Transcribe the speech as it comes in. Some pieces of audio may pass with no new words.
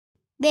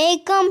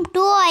Welcome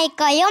to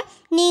ஐக்கயம்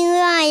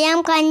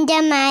நியூயம்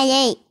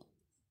Kanjamalai.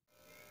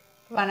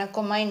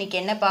 வணக்கம்மா. இன்னைக்கு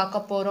என்ன பார்க்க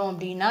போகிறோம்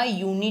அப்படின்னா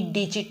unit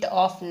digit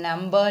of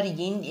number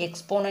in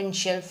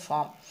exponential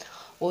form.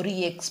 ஒரு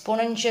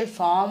எக்ஸ்போனென்ஷியல்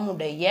ஃபார்ம்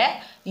உடைய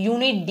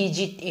யூனிட்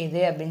டிஜிட்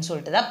எது அப்படின்னு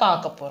சொல்லிட்டு தான்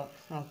பார்க்க போகிறோம்.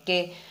 ஓகே,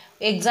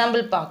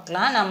 எக்ஸாம்பிள்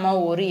பார்க்கலாம். நம்ம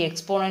ஒரு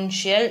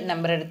எக்ஸ்போனென்ஷியல்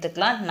நம்பர்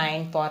எடுத்துக்கலாம்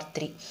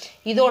 9/3.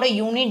 இதோட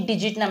யூனிட்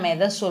டிஜிட் நம்ம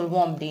எதை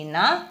சொல்வோம்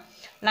அப்படின்னா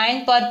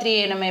 9/3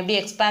 நம்ம எப்படி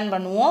எக்ஸ்பேண்ட்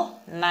பண்ணுவோம்,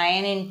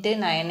 9 ×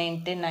 9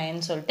 × 9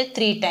 சொல்லிட்டு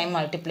 3 டைம்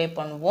மல்டிப்ளை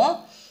பண்ணுவோம்.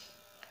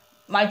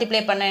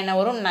 மல்டிப்ளை பண்ண என்ன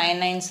வரும், 9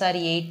 9s are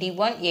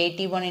 81,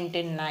 81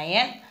 ×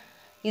 9.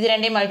 இது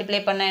ரெண்டையும் மல்டிப்ளை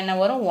பண்ண என்ன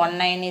வரும், 1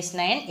 9 is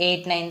 9,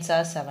 8 9s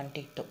are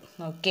 72.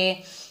 ஓகே,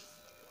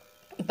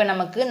 இப்போ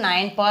நமக்கு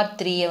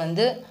 9/3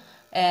 வந்து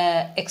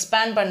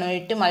எக்ஸ்பேண்ட்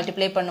பண்ணிவிட்டு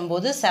மல்டிப்ளை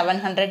பண்ணும்போது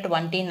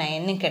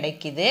 729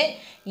 கிடைக்குது.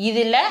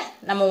 இதில்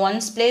நம்ம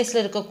ஒன்ஸ்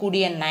பிளேஸில்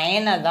இருக்கக்கூடிய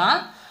 9 தான்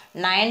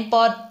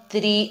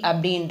 9/3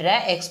 அப்படின்ற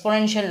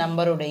எக்ஸ்போனென்ஷியல்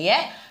நம்பருடைய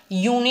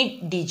யூனிட்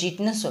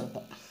டிஜிட்னு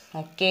சொல்லுவோம்.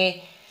 ஓகே,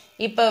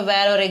 இப்போ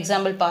வேற ஒரு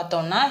எக்ஸாம்பிள்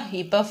பார்த்தோம்னா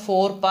இப்போ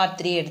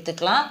 4/3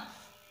 எடுத்துக்கலாம்.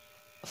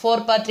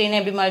 4/3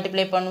 எப்படி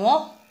மல்டிப்ளை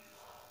பண்ணுவோம்,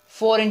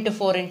 4 ×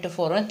 4 ×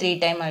 4 3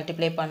 டைம்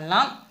மல்டிப்ளை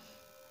பண்ணலாம்.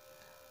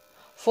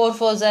 4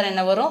 4s are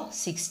என்ன வரும்,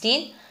 16.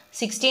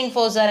 16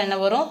 4s are என்ன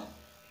வரும்,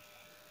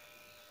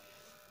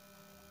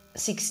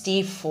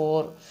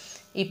 64.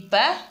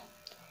 இப்போ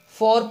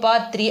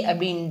 4/3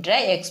 அப்படின்ற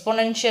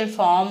எக்ஸ்போனென்ஷியல்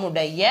ஃபார்ம்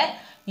உடைய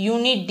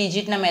யூனிட்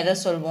டிஜிட் நம்ம எதை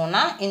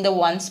சொல்வோம்னா இந்த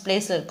ஒன்ஸ்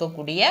பிளேஸில்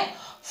இருக்கக்கூடிய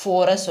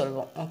 4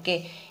 சொல்வோம். ஓகே,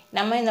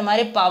 நம்ம இந்த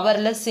மாதிரி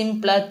பவரில்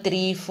சிம்பிளாக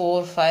 3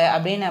 4 5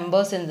 அப்படின்னு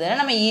நம்பர்ஸ் இருந்ததுன்னா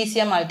நம்ம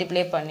ஈஸியாக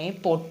மல்டிப்ளை பண்ணி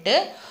போட்டு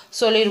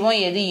சொல்லிடுவோம்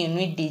எது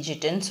யூனிட்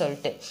டிஜிட்டுன்னு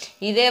சொல்லிட்டு.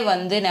 இதே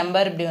வந்து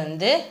நம்பர் இப்படி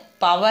வந்து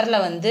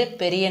பவரில் வந்து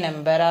பெரிய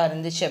நம்பராக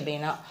இருந்துச்சு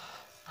அப்படின்னா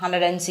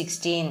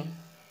 116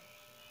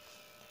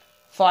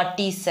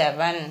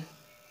 47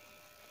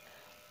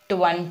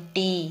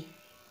 20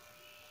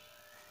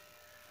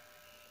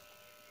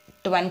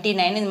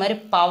 29 இந்த மாதிரி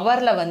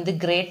பவரில் வந்து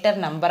கிரேட்டர்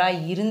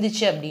நம்பராக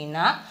இருந்துச்சு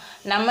அப்படின்னா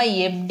நம்ம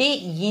எப்படி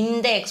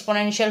இந்த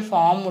எக்ஸ்போனென்ஷியல்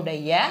ஃபார்ம்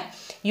உடைய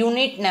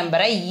யூனிட்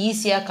நம்பரை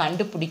ஈஸியாக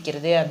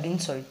கண்டுபிடிக்கிறது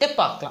அப்படின்னு சொல்லிட்டு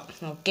பார்க்கலாம்.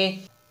 ஓகே,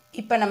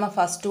 இப்போ நம்ம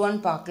ஃபஸ்ட் ஒன்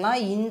பார்க்கலாம்.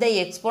 இந்த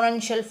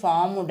எக்ஸ்போனென்ஷியல்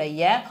ஃபார்ம்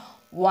உடைய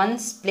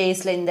ஒன்ஸ்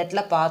பிளேஸில் இந்த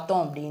இடத்துல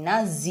பார்த்தோம் அப்படின்னா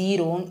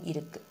 0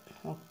 இருக்குது.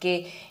 ஓகே,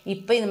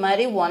 இப்போ இது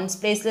மாதிரி ஒன்ஸ்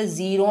பிளேஸில்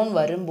 0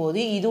 வரும்போது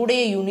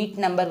இதோடைய யூனிட்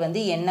நம்பர்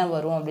வந்து என்ன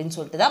வரும் அப்படின்னு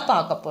சொல்லிட்டு தான்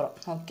பார்க்க போகிறோம்.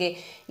 ஓகே,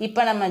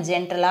 இப்போ நம்ம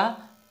ஜென்ரலாக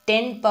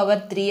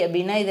 10⁻³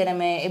 அப்படின்னா இதை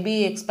நம்ம எப்படி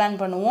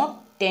எக்ஸ்பேண்ட் பண்ணுவோம்,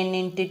 10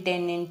 ×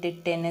 10 ×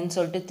 10ன்னு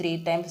சொல்லிட்டு 3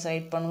 டைம்ஸ்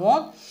ரைட்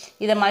பண்ணுவோம்.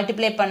 இதை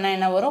மல்டிப்ளை பண்ணால்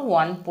என்ன வரும்,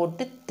 1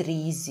 போட்டு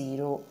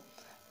 30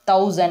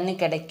 1000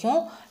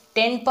 கிடைக்கும்.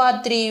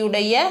 10/3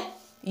 உடைய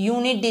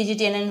யூனிட்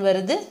டிஜிட் என்னன்னு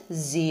வருது,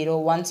 0.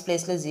 ஒன்ஸ்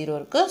பிளேஸில் 0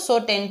 இருக்குது. ஸோ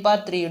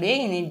 10/3 உடைய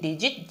யூனிட்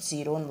டிஜிட்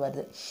 0ன்னு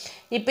வருது.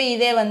 இப்போ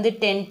இதே வந்து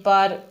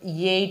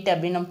 10/8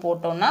 அப்படின்னு நம்ம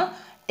போட்டோம்னா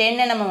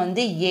 10 நம்ம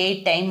வந்து 8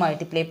 டைம்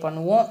மல்டிப்ளை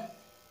பண்ணுவோம்.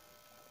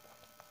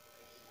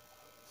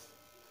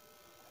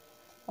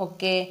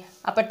 ஓகே,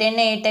 அப்போ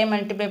 10 8 டைம்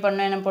மல்டிப்ளை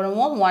பண்ணால் என்ன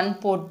பண்ணுவோம், 1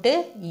 போட்டு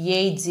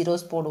 8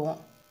 zeros போடுவோம்.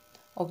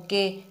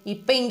 ஓகே,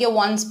 இப்போ இங்கே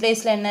ஒன்ஸ்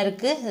பிளேஸில் என்ன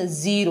இருக்குது,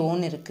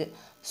 0ன்னு இருக்குது.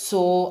 ஸோ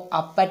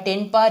அப்போ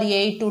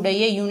 10/8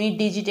 உடைய யூனிட்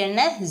டிஜிட்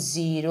என்ன,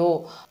 0.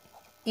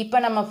 இப்போ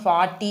நம்ம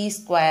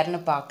 40²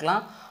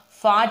 பார்க்கலாம்.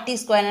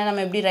 40²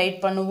 நம்ம எப்படி ரைட்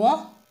பண்ணுவோம்,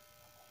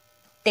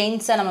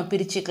 டென்ஸை நம்ம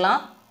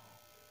பிரிச்சுக்கலாம்.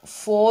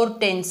 4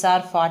 10s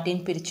are 14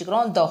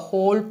 பிரிச்சுக்கிறோம். the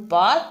whole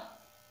part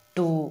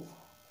 2.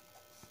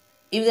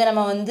 இதை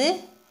நம்ம வந்து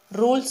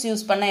ரூல்ஸ்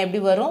யூஸ் பண்ணால்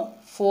எப்படி வரும்,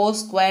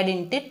 4²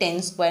 ×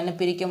 10²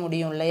 பிரிக்க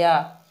முடியும் இல்லையா.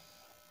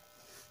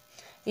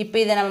 இப்போ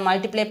இதை நம்ம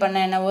மல்டிப்ளை பண்ண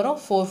என்ன வரும்,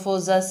 4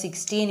 4s are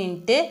 16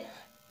 ×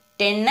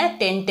 10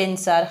 10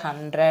 10s are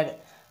 100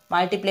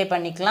 multiply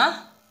பண்ணிக்கலாம்.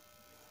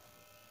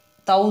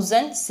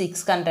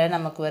 1600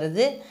 நமக்கு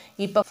வருது.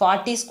 இப்போ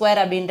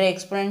 40² அப்படின்ற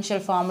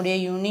எக்ஸ்போனென்ஷியல் ஃபார்முடைய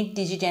யூனிட்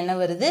டிஜிட் என்ன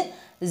வருது,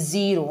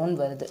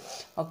 0ன்னு வருது.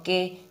 ஓகே,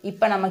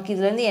 இப்போ நமக்கு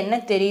இதுலேருந்து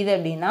என்ன தெரியுது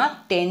அப்படின்னா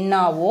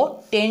 10ஆவோ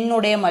 10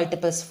 உடைய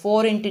மல்டிபிள்ஸ்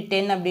 4 ×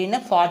 10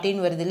 அப்படின்னு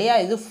 14 வருது இல்லையா,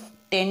 இது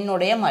 10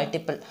 உடைய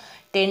மல்டிபிள்.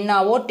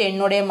 10ஆவோ 10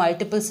 உடைய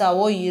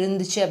மல்டிபிள்ஸாவோ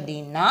இருந்துச்சு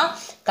அப்படின்னா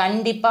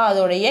கண்டிப்பாக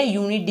அதோடைய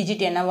யூனிட்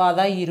டிஜிட் என்னவாக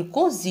தான்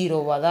இருக்கும்,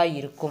 0வாக தான்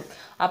இருக்கும்.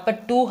 அப்போ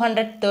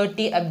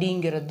 230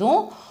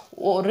 அப்படிங்கிறதும்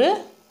ஒரு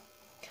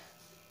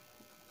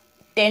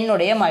 10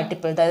 உடைய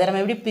மல்டிபிள் தான். அதை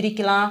நம்ம எப்படி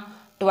பிரிக்கலாம்,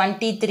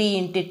 23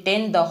 ×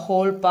 10 the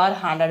whole part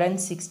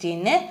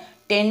 116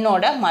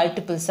 10ஓட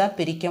மல்டிபிள்ஸாக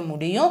பிரிக்க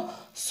முடியும்.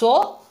 ஸோ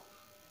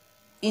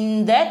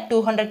இந்த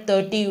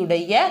 230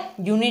 உடைய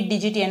யூனிட்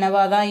டிஜிட்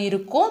என்னவாக தான்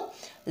இருக்கும்,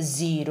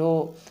 0.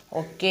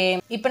 ஓகே,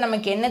 இப்போ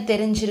நமக்கு என்ன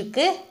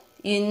தெரிஞ்சிருக்கு,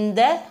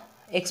 இந்த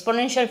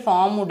எக்ஸ்போனென்ஷியல்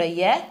ஃபார்ம்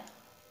உடைய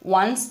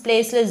ஒன்ஸ்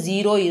பிளேஸில்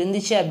 0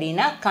 இருந்துச்சு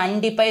அப்படின்னா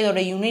கண்டிப்பாக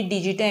இதோட யூனிட்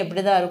டிஜிட்டும்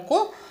எப்படி தான்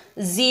இருக்கும்,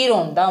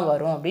 0ன்னு தான்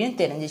வரும் அப்படின்னு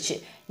தெரிஞ்சிச்சு.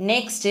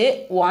 நெக்ஸ்ட்டு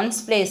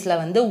ஒன்ஸ் பிளேஸில்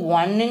வந்து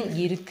 1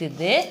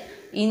 இருக்குது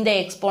இந்த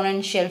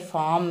எக்ஸ்போனென்ஷியல்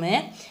ஃபார்மு.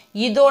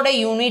 இதோட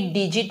யூனிட்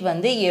டிஜிட்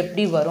வந்து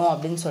எப்படி வரும்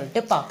அப்படின்னு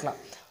சொல்லிட்டு பார்க்கலாம்.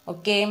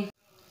 ஓகே,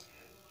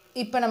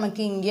 இப்போ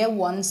நமக்கு இங்கே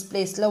ஒன்ஸ்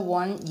பிளேஸில்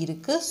 1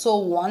 இருக்குது. ஸோ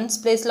ஒன்ஸ்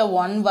பிளேஸில்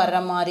 1 வர்ற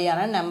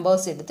மாதிரியான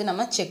நம்பர்ஸ் எடுத்து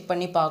நம்ம செக்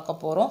பண்ணி பார்க்க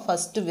போகிறோம்.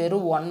 ஃபஸ்ட்டு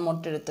வெறும் 1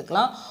 மட்டும்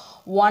எடுத்துக்கலாம்.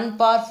 1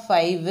 power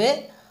 5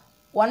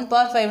 1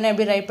 power 5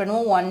 எப்படி ரைட்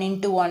பண்ணுவோம்? 1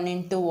 into 1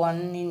 into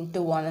 1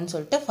 into 1ன்னு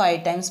சொல்லிட்டு 5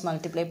 times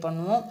மல்டிப்ளை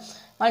பண்ணுவோம்.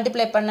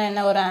 மல்டிப்ளை பண்ண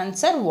என்ன ஒரு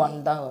ஆன்சர் 1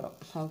 தான் வரும்.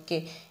 ஓகே,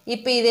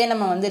 இப்போ இதே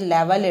நம்ம வந்து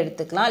லெவல்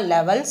எடுத்துக்கலாம்.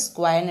 லெவல்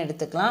ஸ்கொயர்னு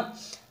எடுத்துக்கலாம்.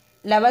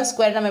 லெவல்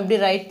ஸ்கொயர் நம்ம எப்படி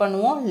ரைட்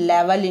பண்ணுவோம்?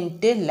 லெவல்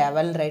இன்ட்டு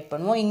லெவல் ரைட்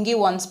பண்ணுவோம். இங்கே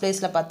ஒன்ஸ்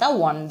பிளேஸில் பார்த்தா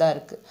 1 தான்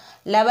இருக்குது.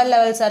 லெவல்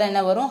சார்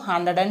என்ன வரும்?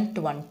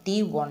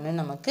 121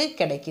 நமக்கு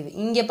கிடைக்கிது.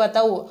 இங்கே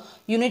பார்த்தா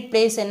யூனிட்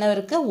பிளேஸ் என்ன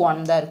இருக்குது? 1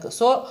 தான் இருக்குது.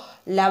 ஸோ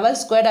லெவல்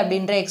ஸ்கொயர்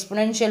அப்படின்ற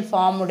எக்ஸ்பொனென்ஷியல்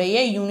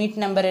ஃபார்முடைய யூனிட்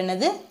நம்பர்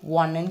என்னது?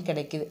 1ன்னு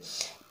கிடைக்கிது.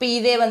 இப்போ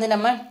இதே வந்து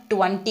நம்ம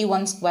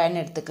 21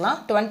 ஸ்கொயர்னு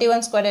எடுத்துக்கலாம்.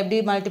 21 ஸ்கொயர் எப்படி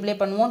மல்டிப்ளை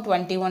பண்ணுவோம்?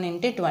 21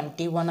 into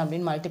 21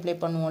 அப்படின்னு மல்டிப்ளை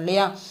பண்ணுவோம்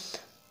இல்லையா?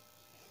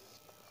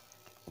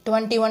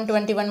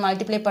 21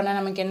 மல்டிப்ளை பண்ணால்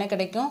நமக்கு என்ன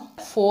கிடைக்கும்?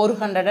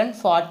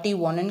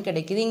 441ன்னு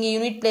கிடைக்கிது. இங்கே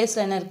யூனிட்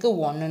பிளேஸில் என்ன இருக்குது?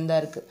 1ன்னு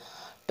தான் இருக்குது.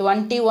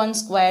 21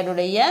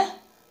 ஸ்கொயருடைய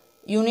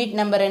யூனிட்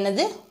நம்பர்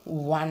என்னது?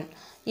 1.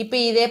 இப்போ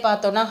இதே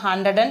பார்த்தோன்னா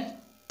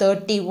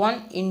 131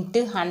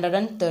 into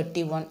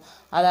 131,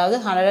 அதாவது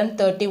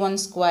 131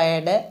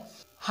 ஸ்கொயர்டு.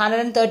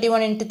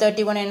 131 into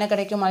 31 என்ன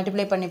கிடைக்கும்?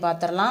 மல்டிப்ளை பண்ணி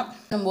பார்த்துடலாம்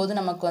போது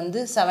நமக்கு வந்து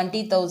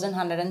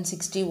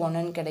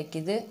 70,161ன்னு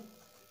கிடைக்கிது.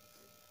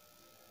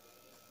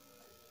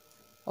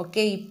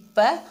 ஓகே,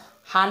 இப்போ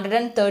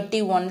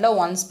 131ல்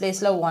ஒன்ஸ்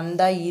பிளேஸில் 1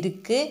 தான்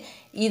இருக்குது.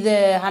 இது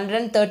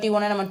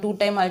 131 நம்ம 2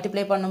 டைம்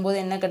மல்டிப்ளை பண்ணும்போது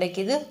என்ன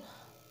கிடைக்கிது?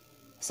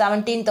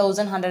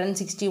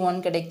 17,161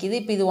 கிடைக்கிது.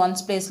 இப்போ இது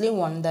ஒன்ஸ்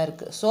பிளேஸ்லேயும் 1 தான்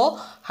இருக்குது. ஸோ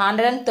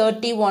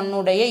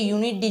 131உடைய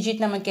யூனிட்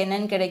டிஜிட் நமக்கு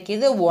என்னன்னு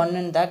கிடைக்கிது?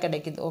 1ன்னு தான்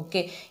கிடைக்கிது.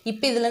 ஓகே,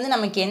 இப்போ இதுலேருந்து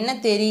நமக்கு என்ன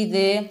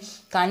தெரியுது?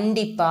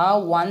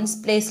 கண்டிப்பாக ஒன்ஸ்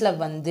பிளேஸில்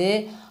வந்து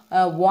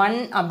 1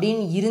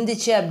 அப்படின்னு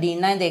இருந்துச்சு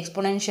அப்படின்னா இந்த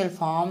எக்ஸ்பொனென்ஷியல்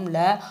ஃபார்மில்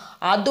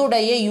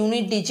அதோடைய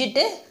யூனிட்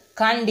டிஜிட்டு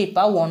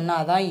கண்டிப்பாக 1ஆ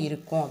தான்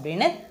இருக்கும்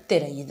அப்படின்னு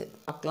தெரியுது.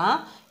 பார்க்கலாம்.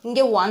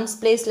 இங்கே ஒன்ஸ்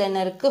பிளேஸில்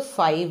என்ன இருக்குது?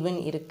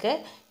 5ன்னு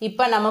இருக்குது.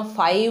 இப்போ நம்ம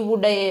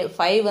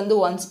 5 வந்து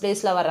ஒன்ஸ்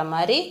பிளேஸில் வர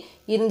மாதிரி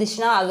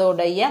இருந்துச்சுன்னா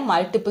அதோடைய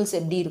மல்டிபிள்ஸ்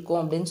எப்படி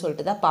இருக்கும் அப்படின்னு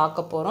சொல்லிட்டு தான்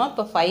பார்க்க போகிறோம்.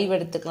 இப்போ 5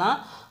 எடுத்துக்கலாம்.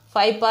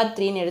 5 power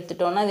 3ன்னு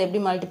எடுத்துட்டோன்னா அது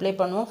எப்படி மல்டிப்ளை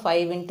பண்ணுவோம்?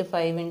 5 into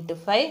 5 into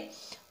 5.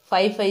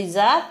 5 5s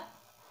are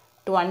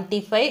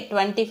 25.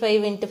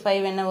 25 into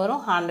 5 என்ன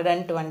வரும்?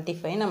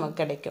 125 நமக்கு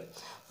கிடைக்கும்.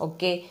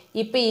 ஓகே,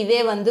 இப்போ இதே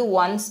வந்து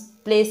ஒன்ஸ்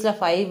பிளேஸில்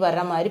 5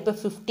 வர்ற மாதிரி இப்போ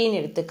 15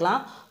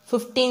 எடுத்துக்கலாம்.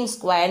 15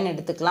 ஸ்கொயர்னு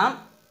எடுத்துக்கலாம்.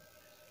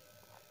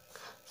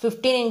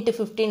 15 into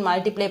 15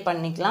 மல்டிப்ளை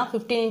பண்ணிக்கலாம்.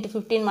 15 into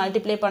 15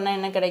 மல்டிப்ளை பண்ணால்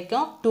என்ன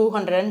கிடைக்கும்?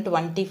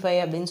 225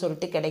 அப்படின்னு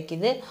சொல்லிட்டு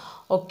கிடைக்கிது.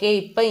 ஓகே,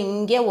 இப்போ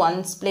இங்கே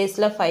ஒன்ஸ்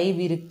பிளேஸில் 5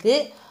 இருக்குது.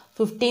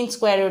 15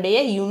 ஸ்கொயருடைய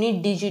யூனிட்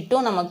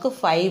டிஜிட்டும் நமக்கு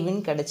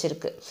 5ன்னு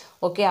கிடச்சிருக்கு.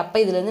 ஓகே, அப்போ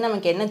இதுலேருந்து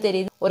நமக்கு என்ன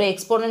தெரியுது? ஒரு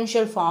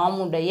எக்ஸ்பொனென்ஷியல்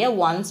ஃபார்முடைய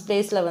ஒன்ஸ்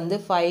பிளேஸில் வந்து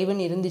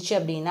 5ன்னு இருந்துச்சு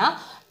அப்படின்னா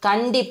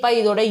கண்டிப்பாக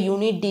இதோட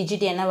யூனிட்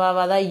டிஜிட்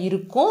என்னவாக தான்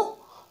இருக்கும்?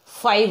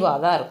 5ஆக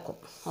தான் இருக்கும்.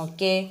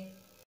 Okay,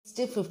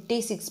 next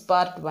 56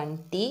 power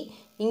 20.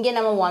 இங்கே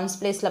நம்ம ஒன்ஸ்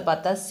பிளேஸில்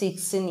பார்த்தா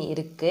 6ன்னு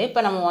இருக்குது. இப்போ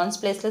நம்ம ஒன்ஸ்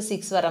பிளேஸில்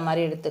 6 வர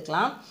மாதிரி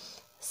எடுத்துக்கலாம்.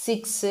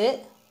 6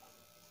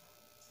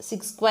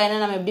 ஸ்கொயர்னா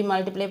நம்ம எப்படி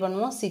மல்டிப்ளை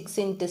பண்ணுவோம்? 6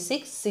 into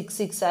 6, 6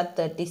 6 are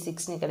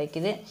 36ன்னு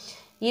கிடைக்கிது.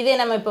 இதே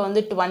நம்ம இப்போ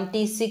வந்து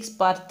 26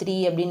 power 3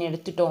 அப்படின்னு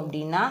எடுத்துட்டோம்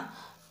அப்படின்னா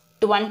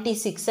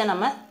 26ஐ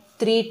நம்ம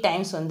 3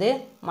 டைம்ஸ் வந்து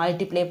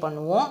மல்டிப்ளை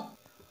பண்ணுவோம்.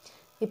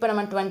 இப்போ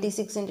நம்ம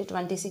 26 into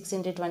 26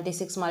 into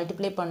 26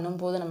 மல்டிப்ளை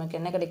பண்ணும்போது நமக்கு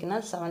என்ன கிடைக்குன்னா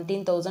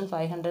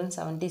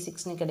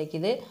 17,576ன்னு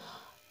கிடைக்கிது.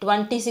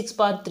 26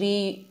 power 3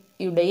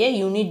 உடைய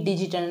யூனிட்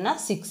டிஜிட் என்னன்னா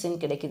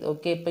 6ன்னு கிடைக்கிது.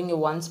 ஓகே, இப்போ இங்கே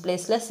ஒன்ஸ்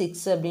பிளேஸில்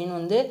 6 அப்படின்னு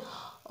வந்து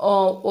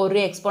ஒரு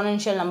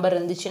எக்ஸ்பொனென்ஷியல் நம்பர்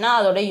இருந்துச்சுன்னா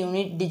அதோட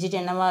யூனிட் டிஜிட்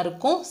என்னவா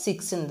இருக்கும்?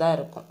 6ன்னு தான்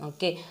இருக்கும்.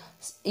 ஓகே,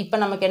 இப்போ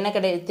நமக்கு என்ன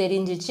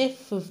தெரிஞ்சிச்சு?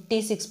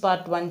 56 power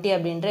 20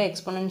 அப்படின்ற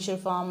எக்ஸ்பொனென்ஷியல்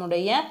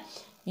ஃபார்முடைய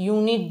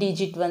யூனிட்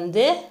டிஜிட்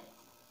வந்து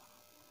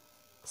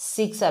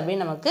 6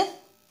 அப்படின்னு நமக்கு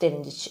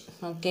தெரிஞ்சிச்சு.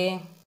 ஓகே,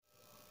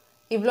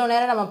 இவ்வளோ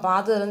நேரம் நம்ம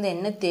பார்த்ததுலேருந்து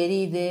என்ன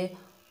தெரியுது?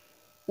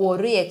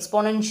 ஒரு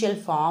எக்ஸ்பொனென்ஷியல்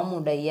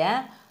ஃபார்முடைய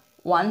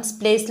ஒன்ஸ்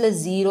பிளேஸில்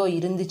 0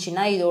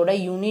 இருந்துச்சுன்னா இதோட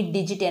யூனிட்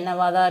டிஜிட்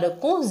என்னவாக தான்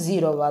இருக்கும்?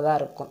 0வாக தான்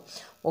இருக்கும்.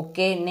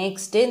 ஓகே,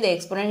 நெக்ஸ்ட்டு இந்த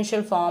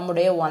எக்ஸ்பொனென்ஷியல்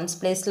ஃபார்முடைய ஒன்ஸ்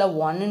பிளேஸில்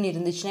 1ன்னு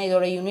இருந்துச்சுன்னா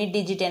இதோட யூனிட்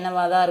டிஜிட்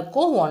என்னவாக தான்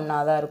இருக்கும்?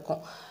 1ஆக தான்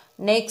இருக்கும்.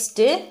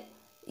 நெக்ஸ்ட்டு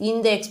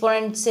இந்த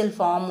எக்ஸ்பொனென்ஷியல்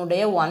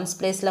ஃபார்முடைய ஒன்ஸ்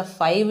பிளேஸில்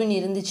 5ன்னு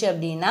இருந்துச்சு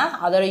அப்படின்னா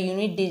அதோட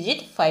யூனிட்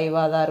டிஜிட்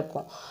 5ஆக தான்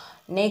இருக்கும்.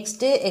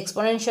 நெக்ஸ்ட்டு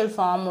எக்ஸ்பொனென்ஷியல்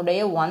ஃபார்முடைய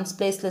ஒன்ஸ்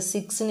பிளேஸில்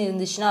 6ன்னு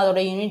இருந்துச்சுன்னா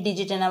அதோட யூனிட்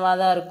டிஜிட் என்னவாக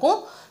தான் இருக்கும்?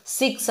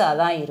 6ஆக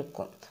தான்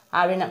இருக்கும்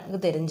அப்படின்னு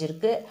நமக்கு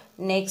தெரிஞ்சிருக்கு.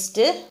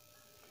 நெக்ஸ்ட்டு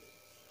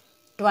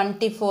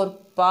 24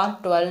 power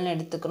 12ன்னு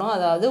எடுத்துக்கிறோம்.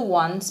 அதாவது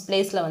ஒன்ஸ்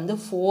பிளேஸில் வந்து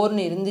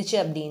 4ன்னு இருந்துச்சு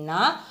அப்படின்னா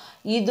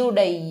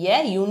இதுடைய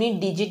யூனிட்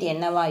டிஜிட்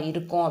என்னவா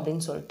இருக்கும்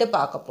அப்படின்னு சொல்லிட்டு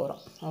பார்க்க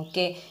போகிறோம்.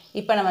 ஓகே,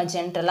 இப்போ நம்ம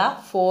ஜென்ரலாக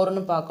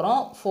 4ன்னு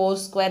பார்க்குறோம். 4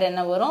 ஸ்கொயர்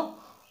என்ன வரும்?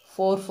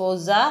 4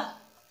 4s are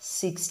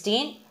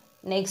 16.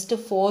 நெக்ஸ்ட்டு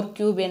 4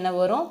 கியூப் என்ன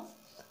வரும்?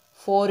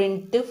 4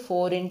 into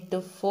 4 into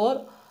 4.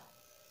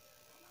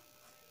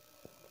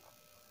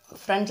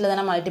 ஃப்ரண்ட்டில்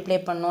தானே மல்டிப்ளை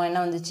பண்ணோம். என்ன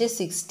வந்துச்சு?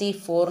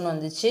 64ன்னு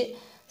வந்துச்சு.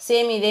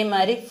 சேம் இதே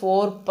மாதிரி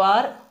 4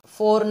 பார்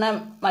 4னா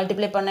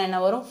மல்டிப்ளை பண்ணால் என்ன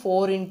வரும்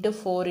 4 into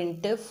 4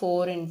 into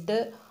 4 into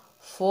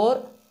 4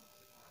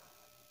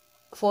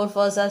 4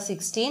 4s are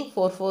 16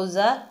 4 4s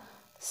are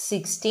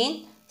 16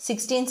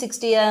 16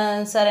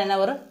 60 sir என்ன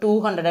வரும்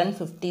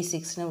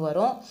 256னு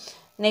வரும்.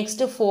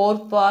 நெக்ஸ்ட்டு 4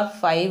 பார்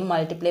 5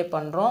 மல்டிப்ளை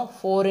பண்ணுறோம்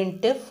 4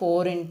 into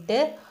 4 into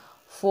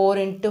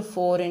 4 into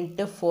 4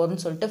 into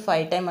 4னு சொல்லிட்டு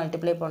 5 டைம்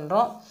மல்டிப்ளை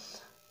பண்ணுறோம்.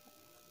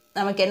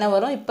 நமக்கு என்ன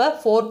வரும் இப்போ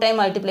 4 டைம்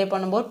மல்டிப்ளை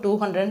பண்ணும்போது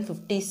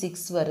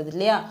 256 வருது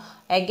இல்லையா.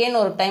 அகெயின்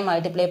ஒரு டைம்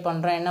மல்டிப்ளை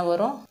பண்ணுறோம் என்ன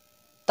வரும்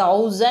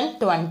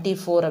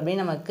 1024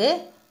 அப்படின்னு நமக்கு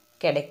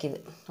கிடைக்குது.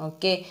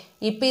 ஓகே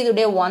இப்போ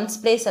இதோடைய ஒன்ஸ்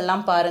பிளேஸ்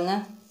எல்லாம்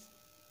பாருங்கள்.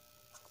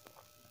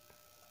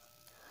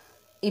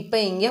 இப்போ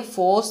இங்கே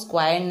 4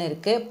 ஸ்கொயர்னு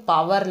இருக்குது.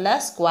 பவரில்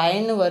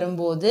ஸ்கொயர்னு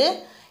வரும்போது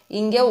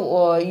இங்கே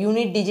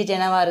யூனிட் டிஜிட்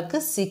என்னவாக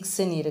இருக்குது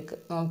 6ன்னு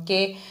இருக்குது. ஓகே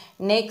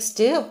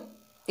நெக்ஸ்ட்டு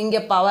இங்கே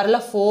பவரில்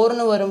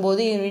 4ன்னு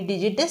வரும்போது யூனிட்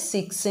டிஜிட்டு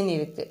 6ன்னு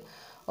இருக்குது.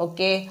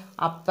 ஓகே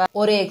அப்போ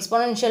ஒரு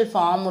எக்ஸ்பொனென்ஷியல்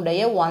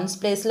ஃபார்முடைய ஒன்ஸ்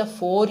பிளேஸில்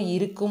 4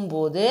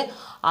 இருக்கும்போது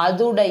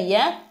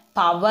அதுடைய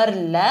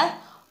பவரில்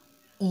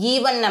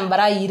ஈவன்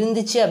நம்பராக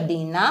இருந்துச்சு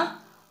அப்படின்னா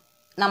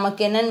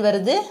நமக்கு என்னன்னு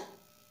வருது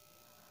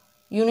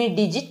யூனிட்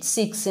டிஜிட்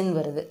 6ன்னு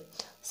வருது.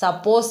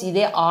 சப்போஸ்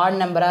இதே ஆட்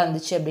நம்பராக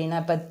இருந்துச்சு அப்படின்னா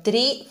இப்போ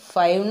 3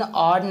 5ன்னு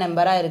ஆட்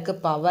நம்பராக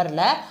இருக்குது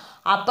பவரில்,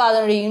 அப்போ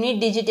அதனுடைய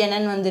யூனிட் டிஜிட்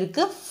என்னன்னு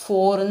வந்திருக்கு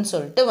 4ன்னு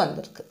சொல்லிட்டு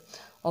வந்திருக்கு.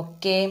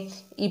 ஓகே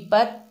இப்போ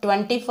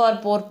 24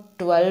 போர்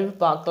 12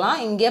 பார்க்கலாம்.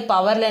 இங்கே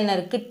பவரில் என்ன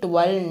இருக்குது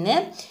 12ன்னு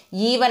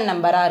ஈவன்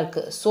நம்பராக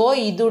இருக்குது. ஸோ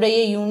இதுடைய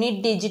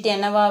யூனிட் டிஜிட்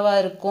என்னவாக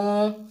இருக்கும்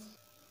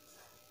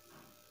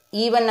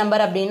ஈவன்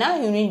நம்பர் அப்படின்னா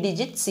யூனிட்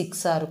டிஜிட்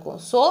 6ஆக இருக்கும்.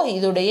 ஸோ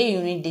இதோடைய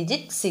யூனிட்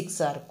டிஜிட்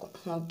 6ஆக இருக்கும்.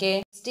 ஓகே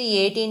நெக்ஸ்ட்டு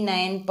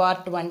 89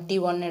 பார்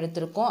 21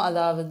 எடுத்திருக்கோம்.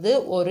 அதாவது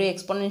ஒரு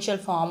எக்ஸ்பொனென்ஷியல்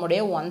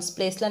ஃபார்முடைய ஒன்ஸ்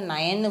பிளேஸில்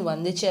 9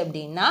 வந்துச்சு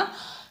அப்படின்னா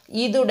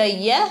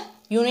இதுடைய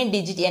யூனிட்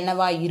டிஜிட்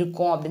என்னவா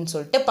இருக்கும் அப்படின்னு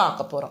சொல்லிட்டு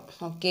பார்க்க போகிறோம்.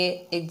 ஓகே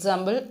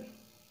எக்ஸாம்பிள்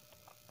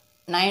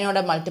 9ஓட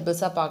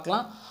மல்டிபிள்ஸாக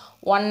பார்க்கலாம்.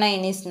 1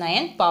 9 is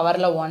 9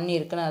 பவரில் 1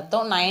 இருக்குன்னு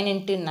அர்த்தம். 9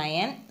 into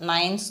 9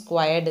 9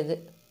 ஸ்கொயர்டு இது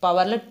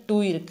பவரில் 2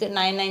 இருக்குது.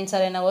 9 9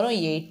 சார் என்ன வரும்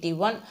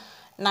 81.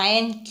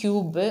 9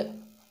 cube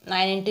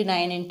 9 into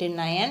 9 into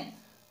 9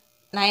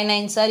 9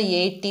 9 sir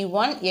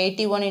 81.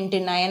 81 into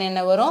 9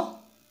 என்ன வரும்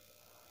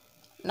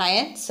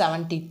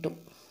 972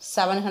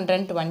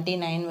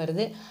 729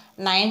 வருது.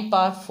 9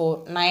 பார் 4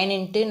 9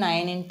 into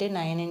 9 into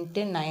 9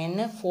 into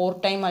 9 4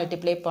 time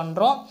multiply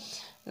பண்ணுறோம்.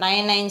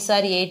 9 9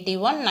 சார்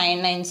 81 9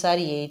 9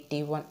 சார்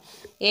 81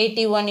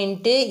 81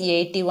 into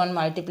 81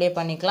 மல்டிப்ளை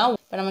பண்ணிக்கலாம்.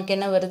 இப்போ நமக்கு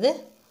என்ன வருது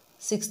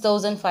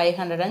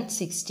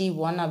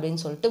 6561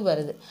 அப்படின்னு சொல்லிட்டு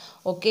வருது.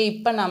 ஓகே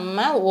இப்போ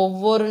நம்ம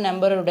ஒவ்வொரு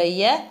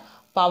நம்பருடைய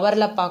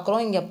பவரில்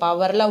பார்க்குறோம். இங்கே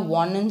பவரில்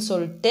 1ன்னு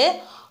சொல்லிட்டு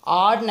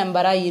ஆட்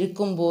நம்பராக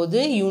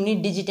இருக்கும்போது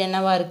யூனிட் டிஜிட்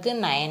என்னவாக இருக்குது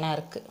 9ஆக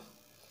இருக்குது.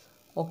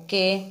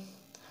 ஓகே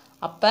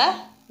அப்போ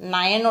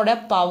 9ஓட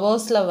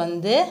பவர்ஸில்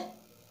வந்து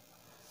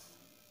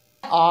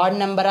ஆட்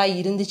நம்பராக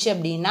இருந்துச்சு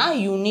அப்படின்னா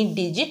யூனிட்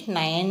டிஜிட்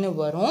 9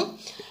 வரும்.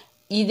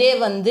 இதே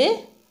வந்து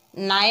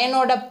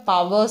 9ஓட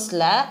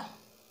பவர்ஸில்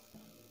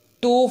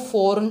 2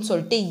 4ன்னு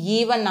சொல்லிட்டு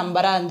ஈவன்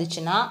நம்பராக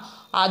இருந்துச்சுன்னா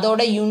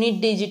அதோட யூனிட்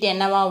டிஜிட்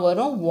என்னவா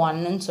வரும்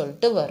 1ன்னு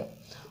சொல்லிட்டு வரும்.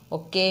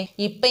 ஓகே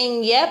இப்போ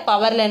இங்கே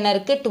பவரில் என்ன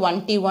இருக்குது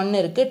 21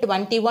 இருக்குது.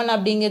 21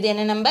 அப்படிங்கிறது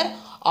என்ன நம்பர்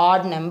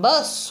ஆட் நம்பர்.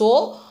 ஸோ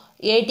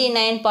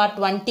 89 பார்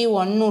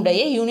 21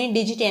 உடைய யூனிட்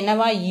டிஜிட்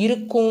என்னவா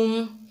இருக்கும்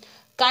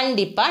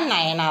கண்டிப்பாக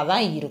 9ஆக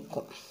தான்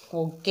இருக்கும்.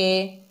 ஓகே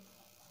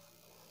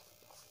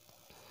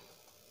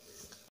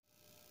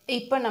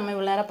இப்போ நம்ம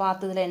இவ்வளோ நேரம்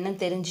பார்த்ததில் என்ன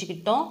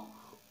தெரிஞ்சுக்கிட்டோம்,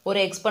 ஒரு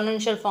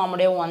எக்ஸ்பொனென்ஷியல்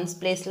ஃபார்முடைய ஒன்ஸ்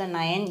பிளேஸில்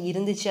 9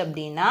 இருந்துச்சு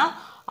அப்படின்னா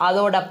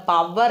அதோட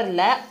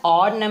பவரில்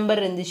ஆட் நம்பர்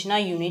இருந்துச்சுன்னா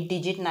யூனிட்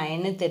டிஜிட்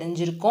 9ன்னு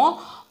தெரிஞ்சிருக்கும்.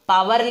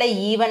 பவரில்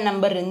ஈவன்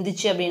நம்பர்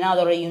இருந்துச்சு அப்படின்னா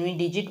அதோட யூனிட்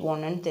டிஜிட்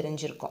 1ன்னு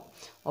தெரிஞ்சிருக்கும்.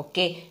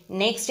 ஓகே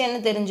நெக்ஸ்ட் என்ன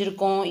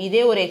தெரிஞ்சிருக்கும்,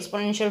 இதே ஒரு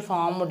எக்ஸ்பொனென்ஷியல்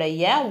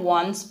ஃபார்முடைய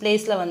ஒன்ஸ்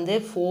பிளேஸில் வந்து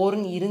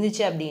 4ன்னு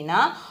இருந்துச்சு அப்படின்னா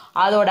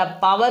அதோட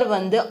பவர்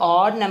வந்து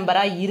ஆட்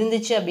நம்பராக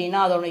இருந்துச்சு அப்படின்னா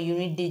அதோட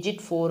யூனிட்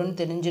டிஜிட் 4ன்னு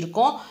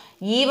தெரிஞ்சிருக்கும்.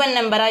 ஈவன்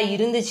நம்பராக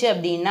இருந்துச்சு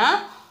அப்படின்னா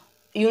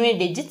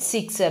யூனிட் டிஜிட்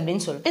 6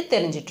 அப்படின்னு சொல்லிட்டு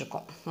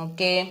தெரிஞ்சிட்ருக்கோம்.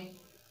 ஓகே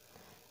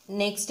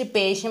நெக்ஸ்ட்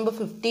பேஜ் நம்பர்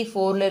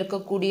 54ல்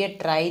இருக்கக்கூடிய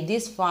try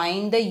this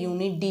find the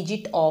unit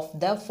digit of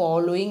the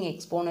following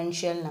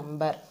exponential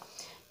number.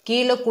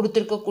 கீழே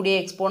கொடுத்துருக்கக்கூடிய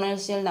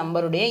எக்ஸ்போனென்ஷியல்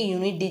நம்பருடைய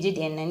யூனிட் டிஜிட்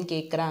என்னன்னு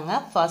கேட்குறாங்க.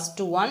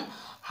 ஃபர்ஸ்ட் ஒன்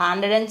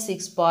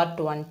 106 பார்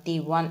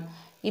 21.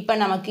 இப்போ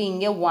நமக்கு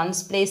இங்கே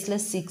ஒன்ஸ்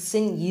பிளேஸில்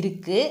 6ன்னு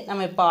இருக்குது.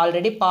 நம்ம இப்போ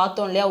ஆல்ரெடி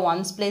பார்த்தோம் இல்லையா,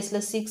 ஒன்ஸ்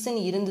பிளேஸில்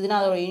 6ன்னு இருந்ததுன்னா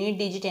அதோட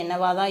யூனிட் டிஜிட்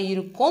என்னவாக தான்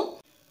இருக்கும்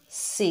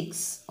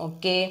 6.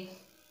 Okay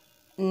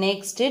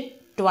next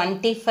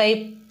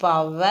 25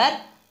 power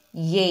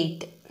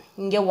 8.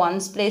 இங்கே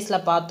ஒன்ஸ்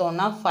பிளேஸில்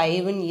பார்த்தோன்னா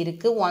 5ன்னு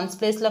இருக்குது. ஒன்ஸ்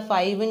பிளேஸில்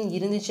 5ன்னு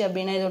இருந்துச்சு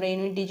அப்படின்னா இதோட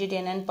யூனிட் டிஜிட்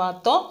என்னன்னு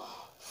பார்த்தோம்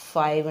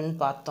 5ன்னு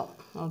பார்த்தோம்.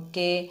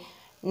 Okay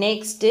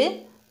next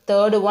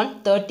third one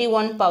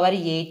 31 power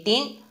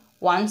 18.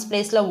 Once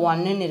பிளேஸில்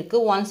 1ன்னு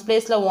இருக்குது. ஒன்ஸ்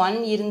பிளேஸில் 1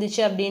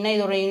 இருந்துச்சு அப்படின்னா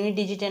இதோட யூனிட்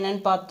டிஜிட்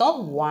என்னன்னு பார்த்தோம்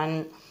 1.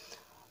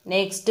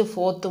 நெக்ஸ்ட்டு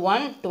ஃபோர்த்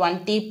ஒன்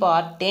 20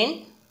 பார் 10.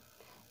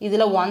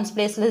 இதில் ஒன்ஸ்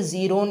பிளேஸில்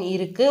ஜீரோன்னு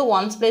இருக்குது.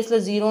 ஒன்ஸ்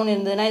பிளேஸில் ஜீரோன்னு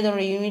இருந்ததுன்னா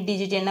இதோட யூனிட்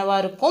டிஜிட்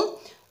என்னவாக இருக்கும்?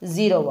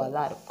 ஜீரோவாக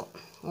தான் இருக்கும்.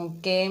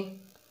 ஓகே,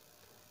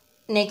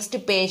 நெக்ஸ்ட்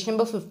பேஜ்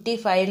நம்பர்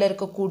 55ல்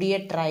இருக்கக்கூடிய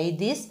try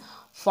this.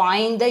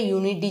 Find the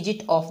unit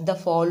digit of the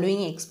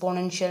following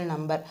exponential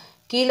number.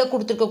 கீழே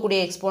கொடுத்துருக்கக்கூடிய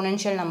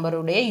எக்ஸ்போனென்ஷியல்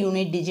நம்பருடைய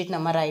யூனிட் டிஜிட்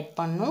நம்ம ரைட்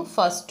பண்ணணும்.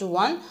 First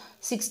one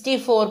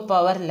 64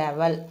 power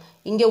 11.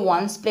 இங்கே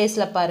ஒன்ஸ்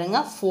பிளேஸில்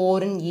பாருங்கள்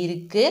 4ன்னு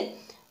இருக்குது.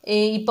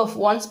 இப்போ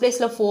ஒன்ஸ்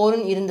பிளேஸில்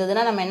 4ன்னு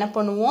இருந்ததுன்னா நம்ம என்ன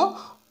பண்ணுவோம்?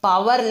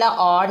 பவரில்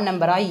ஆட்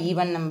நம்பரா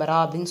ஈவன் நம்பரா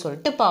அப்படின்னு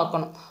சொல்லிட்டு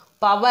பார்க்கணும்.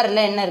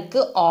 பவரில் என்ன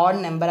இருக்குது? ஆட்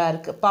நம்பராக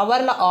இருக்குது.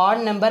 பவரில்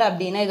ஆட் நம்பர்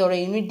அப்படின்னா இதோட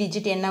யூனிட்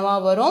டிஜிட் என்னவா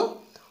வரும்?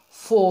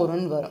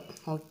 4ன்னு வரும்.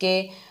 ஓகே,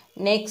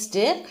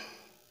 நெக்ஸ்ட்டு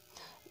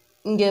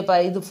இங்கே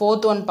இது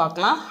ஃபோர்த் ஒன்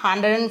பார்க்கலாம்.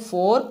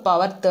 104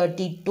 பவர்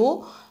 32.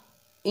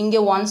 இங்கே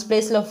ஒன்ஸ்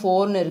பிளேஸில்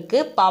 4ன்னு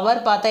இருக்குது. பவர்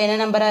பார்த்தா என்ன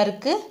நம்பராக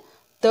இருக்குது?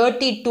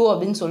 32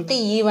 அப்படின்னு சொல்லிட்டு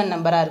ஈவன்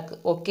நம்பராக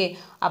இருக்குது. ஓகே,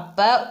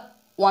 அப்போ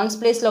ஒன்ஸ்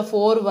பிளேஸில்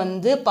 4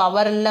 வந்து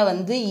பவரில்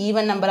வந்து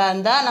ஈவன் நம்பராக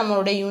இருந்தால்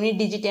நம்மளுடைய யூனிட்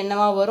டிஜிட்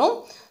என்னவா வரும்?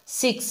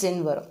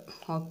 6ன்னு வரும்.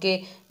 Okay,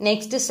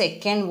 next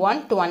second one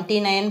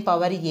 29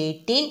 power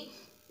 18.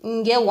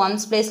 இங்கே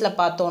ஒன்ஸ் பிளேஸில்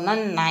பார்த்தோன்னா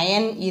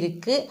 9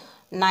 இருக்குது.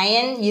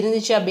 9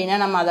 இருந்துச்சு அப்படின்னா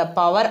நம்ம அதை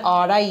பவர்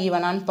ஆடாக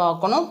ஈவனான்னு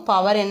பார்க்கணும்.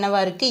 பவர் என்னவா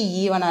இருக்குது?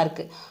 ஈவனாக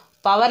இருக்குது.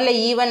 பவரில்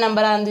ஈவன்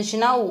நம்பராக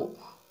இருந்துச்சுன்னா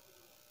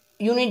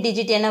யூனிட்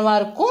டிஜிட் என்னவா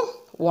இருக்கும்?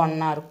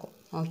 1ஆக இருக்கும்.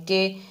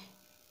 Okay,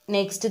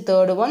 next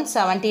third one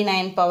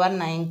 79 power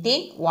 19.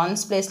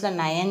 Once பிளேஸில்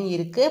 9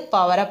 இருக்குது.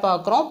 பவரை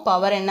பார்க்குறோம்.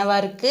 பவர் என்னவா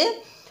இருக்குது?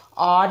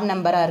 ஆட்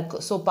நம்பராக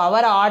இருக்குது. ஸோ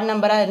பவர் ஆட்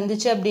நம்பராக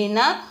இருந்துச்சு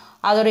அப்படின்னா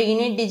அதோட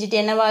யூனிட் டிஜிட்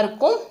என்னவா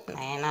இருக்கும்?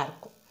 9ஆக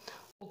இருக்கும்.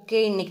 ஓகே,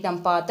 இன்றைக்கி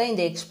நம்ம பார்த்தா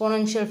இந்த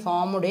எக்ஸ்போனென்ஷியல்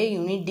ஃபார்முடைய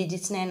யூனிட்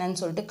டிஜிட்ஸ்னால் என்னன்னு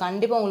சொல்லிட்டு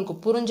கண்டிப்பாக உங்களுக்கு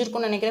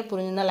புரிஞ்சிருக்கும்னு நினைக்கிறேன்.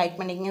 புரிஞ்சிருந்தால் லைக்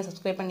பண்ணிக்கங்க,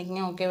 சப்ஸ்கிரைப்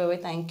பண்ணிக்கங்க. ஓகே,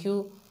 பாய், தேங்க்யூ.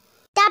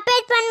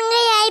 சப்போர்ட் பண்ணுங்க,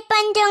 ஹெல்ப்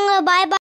பண்ணுங்க. பாய் பாய்.